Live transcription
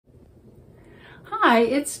Hi,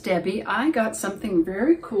 it's Debbie. I got something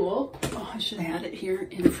very cool. Oh, I should have had it here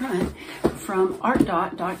in front from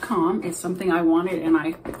ArtDot.com. It's something I wanted, and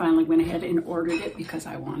I finally went ahead and ordered it because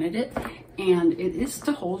I wanted it. And it is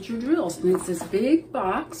to hold your drills. And it's this big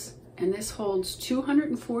box, and this holds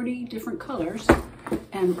 240 different colors.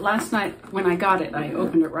 And last night when I got it, I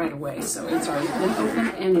opened it right away. So it's already been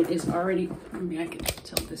opened, and it is already, maybe I can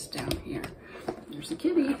tilt this down here. There's a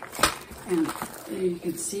kitty. And you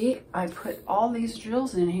can see I put all these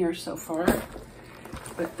drills in here so far,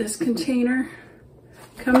 but this container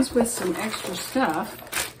comes with some extra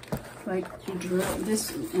stuff, like you drill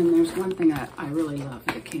this, and there's one thing I really love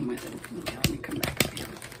that came with it. Let me come back up here.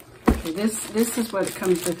 Okay, this is what it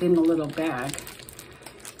comes with in the little bag.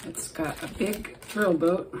 It's got a big drill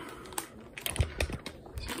boat.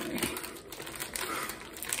 Sorry.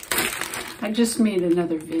 I just made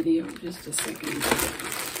another video just a second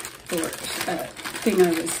for a thing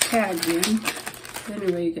I was tagged in.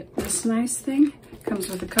 Anyway, you get this nice thing. Comes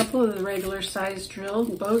with a couple of the regular size drill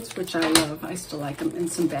boats, which I love. I still like them. And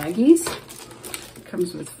some baggies.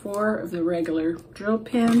 Comes with 4 of the regular drill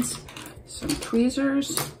pins, some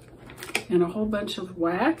tweezers, and a whole bunch of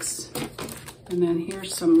wax. And then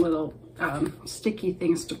here's some little sticky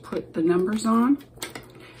things to put the numbers on.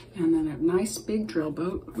 And then a nice big drill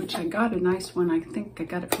boat, which I got a nice one. I think I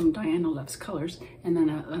got it from Diana Loves Colors. And then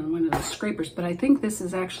one of the scrapers. But I think this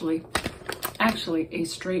is actually a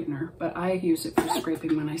straightener. But I use it for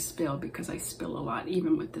scraping when I spill, because I spill a lot,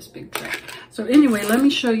 even with this big tray. So anyway, let me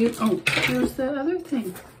show you. Oh, here's the other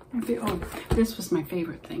thing. Oh, this was my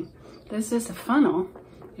favorite thing. This is a funnel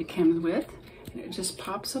it came with. And it just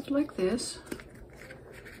pops up like this.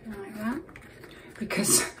 Like that.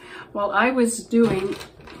 Because while I was doing...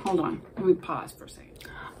 Hold on, let me pause for a second.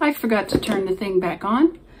 I forgot to turn the thing back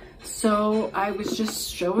on. So I was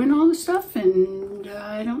just showing all the stuff, and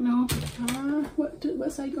I don't know, what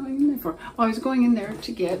was I going in there for? Oh, I was going in there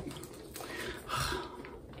to get,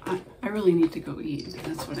 I really need to go eat.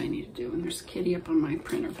 That's what I need to do. And there's a kitty up on my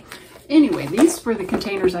printer. Anyway, these were the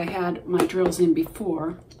containers I had my drills in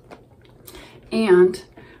before. And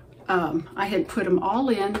I had put them all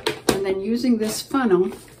in, and then using this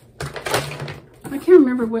funnel, I can't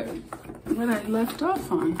remember what I left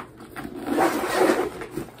off on.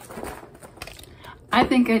 I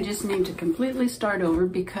think I just need to completely start over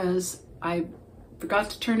because I forgot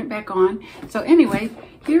to turn it back on. So anyway,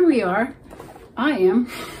 here we are. I am.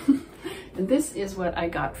 And this is what I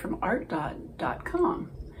got from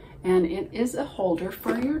ArtDot.com. And it is a holder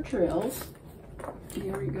for your drills.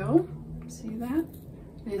 Here we go. See that?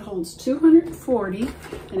 It holds 240,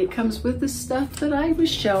 and it comes with the stuff that I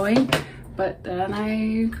was showing. But then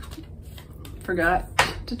I forgot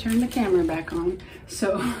to turn the camera back on.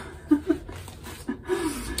 So,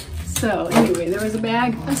 anyway, there was a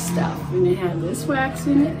bag of stuff, and it had this wax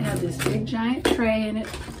in it, had this big giant tray in it,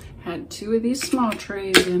 had 2 of these small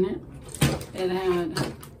trays in it. It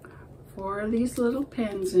had 4 of these little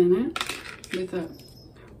pens in it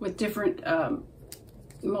with different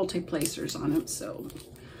multi-placers on them. So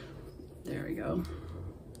there we go.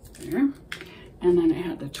 There. And then it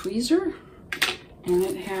had the tweezer, and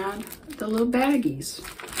it had the little baggies.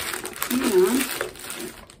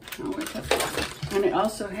 And it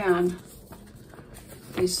also had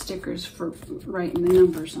these stickers for writing the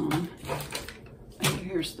numbers on. And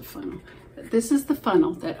here's the funnel. This is the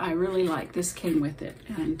funnel that I really like. This came with it,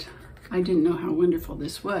 and I didn't know how wonderful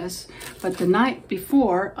this was. But the night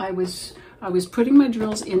before, I was putting my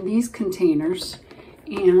drills in these containers,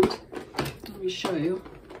 and let me show you.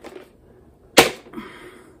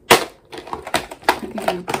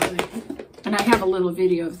 And I have a little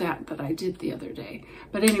video of that I did the other day.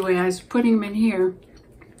 But anyway, I was putting them in here.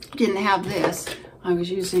 Didn't have this. I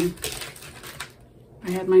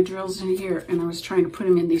had my drills in here, and I was trying to put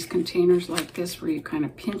them in these containers like this, where you kind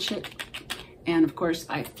of pinch it. And of course,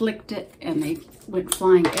 I flicked it, and they went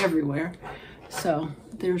flying everywhere. So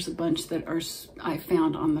there's a bunch that I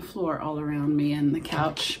found on the floor all around me and the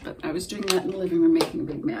couch. But I was doing that in the living room, making a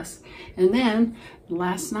big mess. And then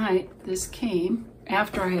last night, this came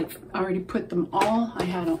after I had already put them all. I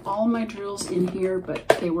had all my drills in here, but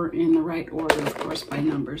they were in the right order, of course, by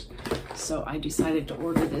numbers. So I decided to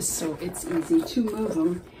order this so it's easy to move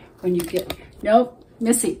them when you get... Nope,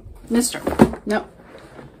 Mister, no,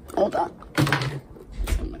 hold on.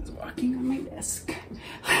 Someone's walking on my desk.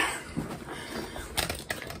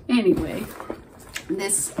 Anyway,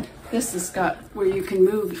 this has got where you can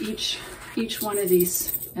move each one of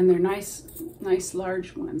these, and they're nice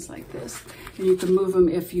large ones like this. And you can move them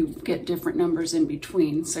if you get different numbers in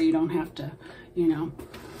between, so you don't have to,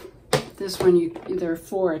 This one, there are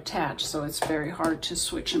 4 attached, so it's very hard to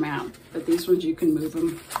switch them out. But these ones, you can move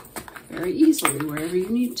them very easily wherever you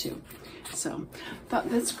need to. So,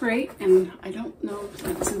 thought that's great. And I don't know,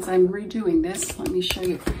 since I'm redoing this, let me show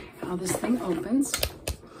you how this thing opens.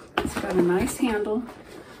 It's got a nice handle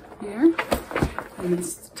here. And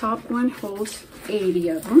this top one holds 80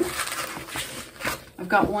 of them. I've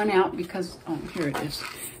got one out because, oh, here it is,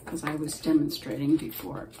 because I was demonstrating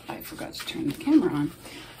before I forgot to turn the camera on.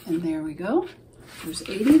 And there we go. There's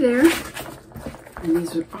 80 there. And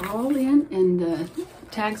these are all in, and the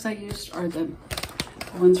tags I used are the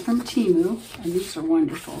ones from Temu, and these are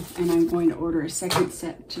wonderful. And I'm going to order a second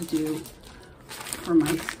set to do for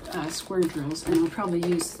my square drills, and I'll probably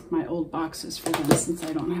use my old boxes for them since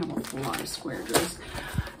I don't have a whole lot of square drills.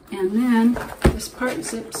 And then this part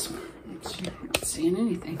zips. You're not seeing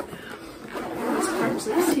anything. This part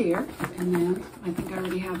zips here, and then I think I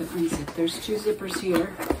already have it unzipped. There's 2 zippers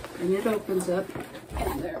here, and it opens up,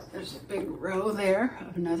 and there's a big row there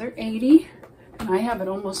of another 80. And I have it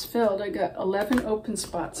almost filled. I got 11 open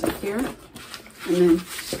spots up here, and then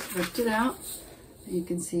lift it out. You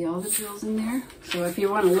can see all the drills in there. So if you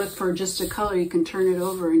want to look for just a color, you can turn it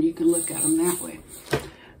over and you can look at them that way.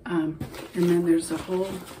 And then there's a whole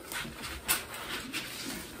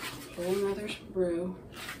another row.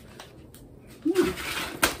 Yeah.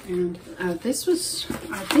 And this was,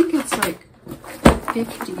 I think it's like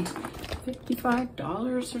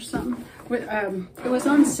 $55 or something. It was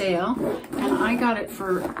on sale, and I got it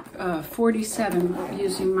for $47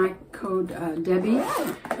 using my code Debbie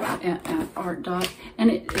at ArtDot. And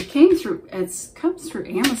it comes through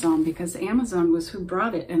Amazon, because Amazon was who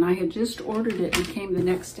brought it, and I had just ordered it and it came the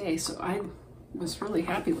next day. So I was really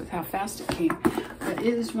happy with how fast it came. But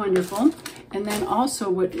it is wonderful. And then also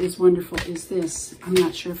what is wonderful is this. I'm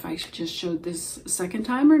not sure if I just showed this a second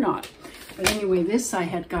time or not. But anyway, this I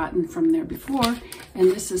had gotten from there before,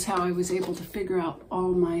 and this is how I was able to figure out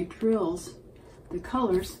all my drills, the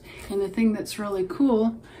colors. And the thing that's really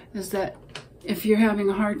cool is that if you're having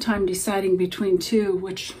a hard time deciding between 2,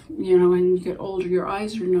 which, you know, when you get older, your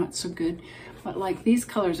eyes are not so good. But like these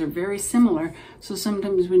colors are very similar. So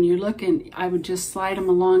sometimes when you're looking, I would just slide them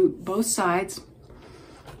along both sides.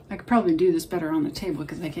 I could probably do this better on the table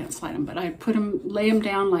because I can't slide them, but I'd lay them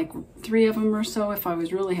down like 3 of them or so if I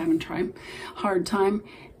was really having hard time.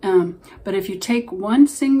 But if you take one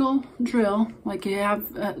single drill, like you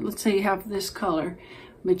have, let's say you have this color,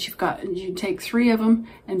 but you take 3 of them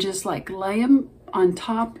and just like lay them on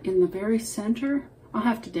top in the very center. I'll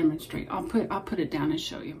have to demonstrate. I'll put it down and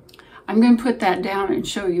show you. I'm going to put that down and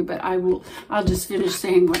show you, but I'll just finish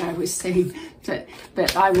saying what I was saying,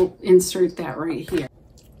 but I will insert that right here.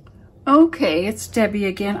 Okay, it's Debbie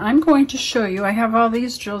again. I'm going to show you. I have all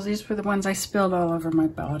these drills. These were the ones I spilled all over my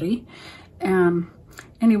body.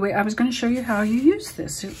 Anyway, I was going to show you how you use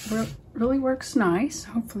this. It really works nice.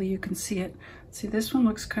 Hopefully you can see it. See, this one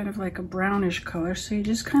looks kind of like a brownish color, so you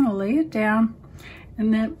just kind of lay it down,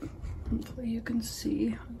 and then hopefully you can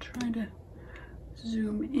see. I'm trying to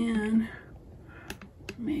zoom in,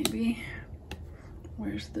 maybe.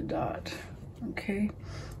 Where's the dot? Okay,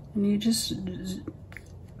 and you just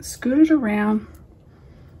scoot it around.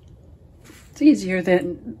 It's easier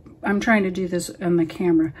than I'm trying to do this on the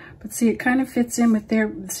camera, but see, it kind of fits in with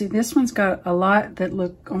there. See, this one's got a lot that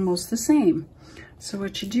look almost the same. So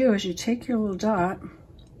what you do is you take your little dot,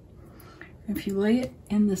 if you lay it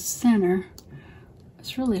in the center,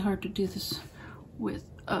 it's really hard to do this with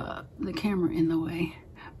the camera in the way,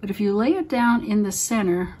 but if you lay it down in the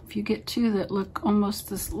center, if you get 2 that look almost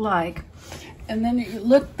this like, and then you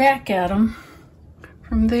look back at them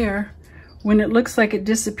from there, when it looks like it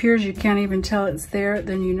disappears, you can't even tell it's there,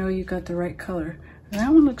 then you know you got the right color. And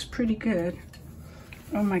that one looks pretty good.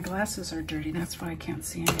 Oh, my glasses are dirty, that's why I can't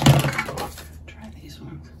see anything. Try these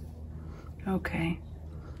ones. Okay.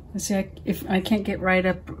 Let's see, if I can't get right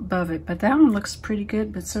up above it, but that one looks pretty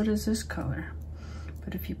good, but so does this color.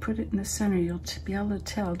 But if you put it in the center, you'll be able to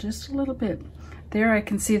tell just a little bit. There I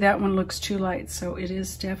can see that one looks too light, so it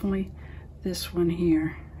is definitely this one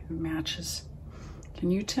here. It matches. Can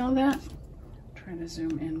you tell that? Try to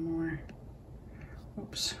zoom in more.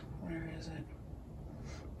 Oops, where is it?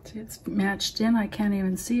 See, it's matched in. I can't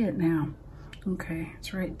even see it now. Okay,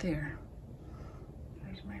 it's right there.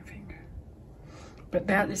 There's my finger. But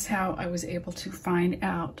that is how I was able to find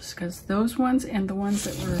out, because those ones and the ones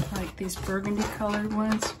that were like these burgundy colored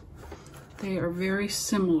ones, they are very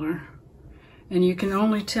similar. And you can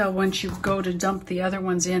only tell once you go to dump the other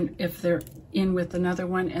ones in if they're in with another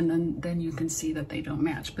one, and then you can see that they don't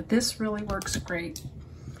match. But this really works great.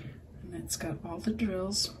 And it's got all the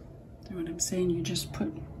drills. You know what I'm saying? You just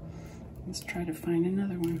put, let's try to find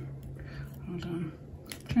another one. Hold on.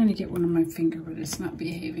 I'm trying to get one on my finger, but it's not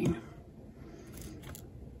behaving.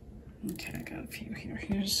 Okay, I got a few here.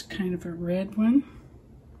 Here's kind of a red one.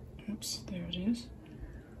 Oops, there it is.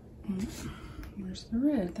 Where's the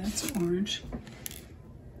red? That's orange.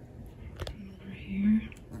 Over here.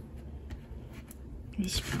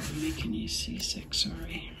 This is probably making you seasick,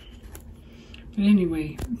 sorry. But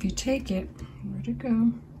anyway, if you take it, where'd it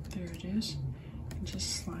go? There it is. And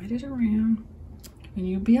just slide it around. And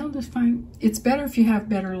you'll be able to find, it's better if you have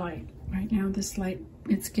better light. Right now this light,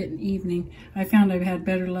 it's getting evening. I found I've had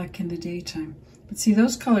better luck in the daytime. But see,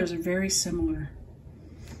 those colors are very similar.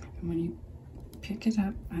 And when you pick it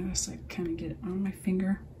up, I just like kind of get it on my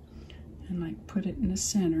finger and like put it in the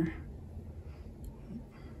center.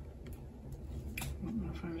 I don't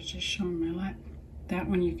know if I was just showing my light. That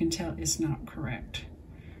one you can tell is not correct.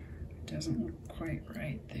 It doesn't look quite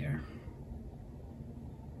right there.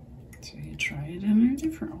 So you try it in a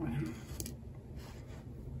different one.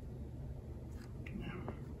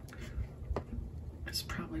 There's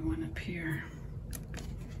probably one up here.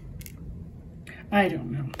 I don't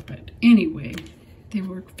know, but anyway, they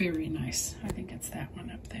work very nice. I think it's that one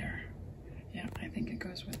up there. Yeah, I think it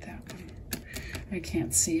goes with that one. I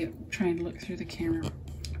can't see it, I'm trying to look through the camera,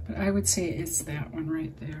 but I would say it's that one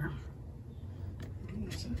right there.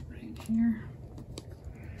 Is it right here?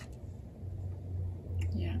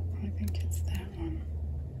 Yeah, I think it's that one.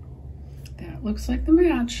 That looks like the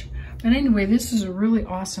match. But anyway, this is a really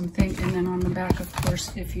awesome thing. And then on the back, of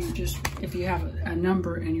course, if you have a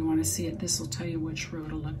number and you want to see it, this will tell you which row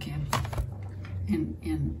to look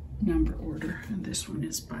in number order. And this one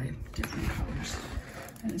is by different colors.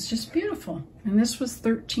 And it's just beautiful. And this was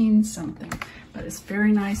 13 something, but it's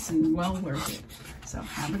very nice and well worth it. So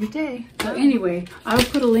have a good day. So anyway, I will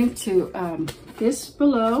put a link to this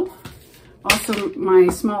below. Also, my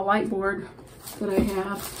small light board that I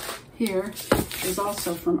have here is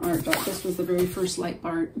also from ArtDot. This was the very first light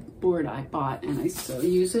board I bought, and I still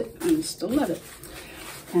use it and still love it.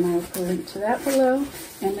 And I'll put a link to that below.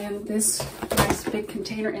 And then this nice big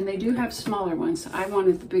container, and they do have smaller ones. I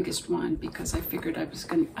wanted the biggest one because I figured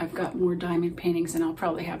I've got more diamond paintings and I'll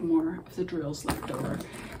probably have more of the drills left over.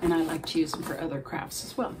 And I like to use them for other crafts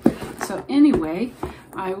as well. So anyway,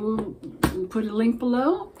 I will put a link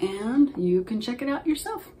below and you can check it out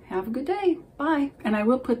yourself. Have a good day. Bye. And I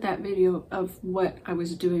will put that video of what I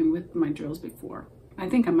was doing with my drills before. I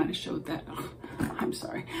think I might have showed that. Oh, I'm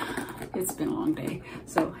sorry. It's been a long day.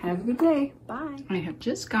 So have a good day. Bye. I have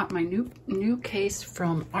just got my new case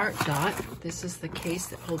from ArtDot. This is the case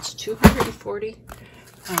that holds 240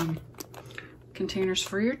 containers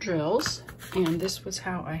for your drills. And this was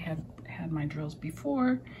how I had my drills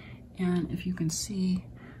before. And if you can see,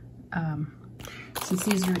 since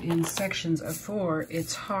these are in sections of 4,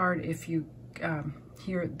 it's hard if you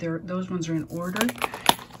those ones are in order.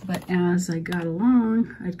 But as I got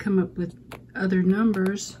along, I'd come up with other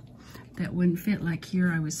numbers that wouldn't fit. Like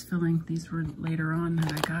here, I was filling, these were later on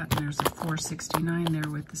that I got, and there's a 469 there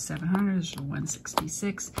with the 700, there's a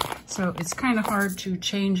 166. So it's kind of hard to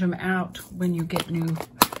change them out when you get new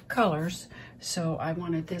colors. So I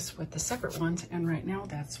wanted this with the separate ones, and right now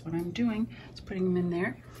that's what I'm doing. It's putting them in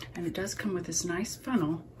there, and it does come with this nice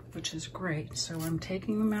funnel, which is great. So I'm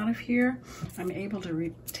taking them out of here. I'm able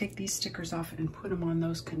to take these stickers off and put them on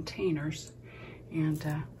those containers, and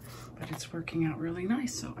but it's working out really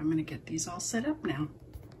nice. So I'm gonna get these all set up now.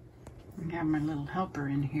 I have my little helper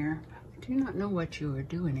in here. I do not know what you are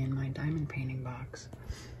doing in my diamond painting box.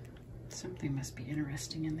 Something must be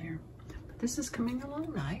interesting in there. But this is coming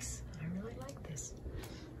along nice. I really like this.